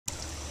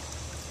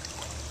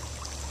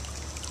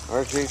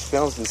RJ's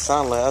Films and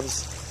Sound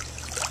Labs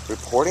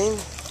reporting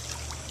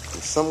from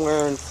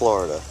somewhere in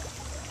Florida.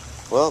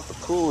 Well, the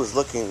pool is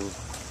looking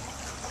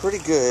pretty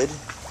good.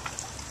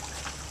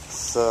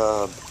 It's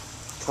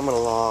coming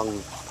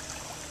along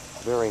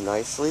very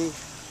nicely.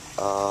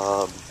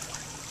 I'm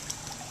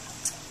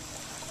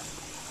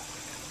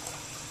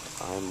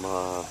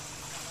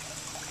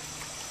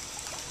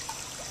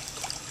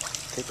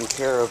taking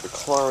care of the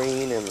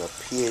chlorine and the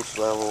pH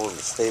level and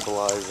the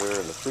stabilizer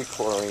and the free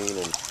chlorine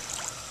and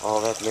all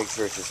that to make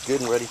sure it's just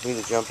good and ready for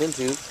me to jump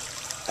into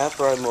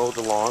after I mowed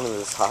the lawn in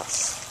this hot,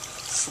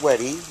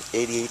 sweaty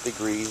 88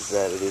 degrees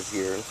that it is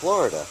here in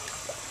Florida.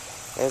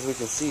 As we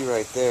can see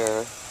right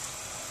there,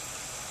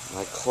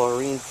 my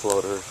chlorine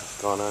floater has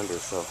gone under,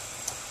 so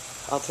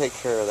I'll take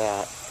care of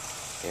that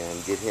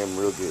and get him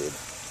real good.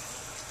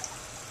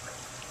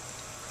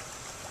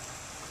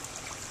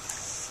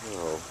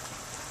 So,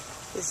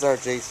 this is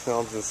RJ's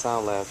Films and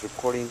Sound Labs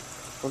reporting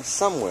from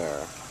somewhere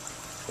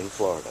in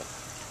Florida.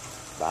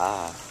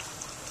 Bye.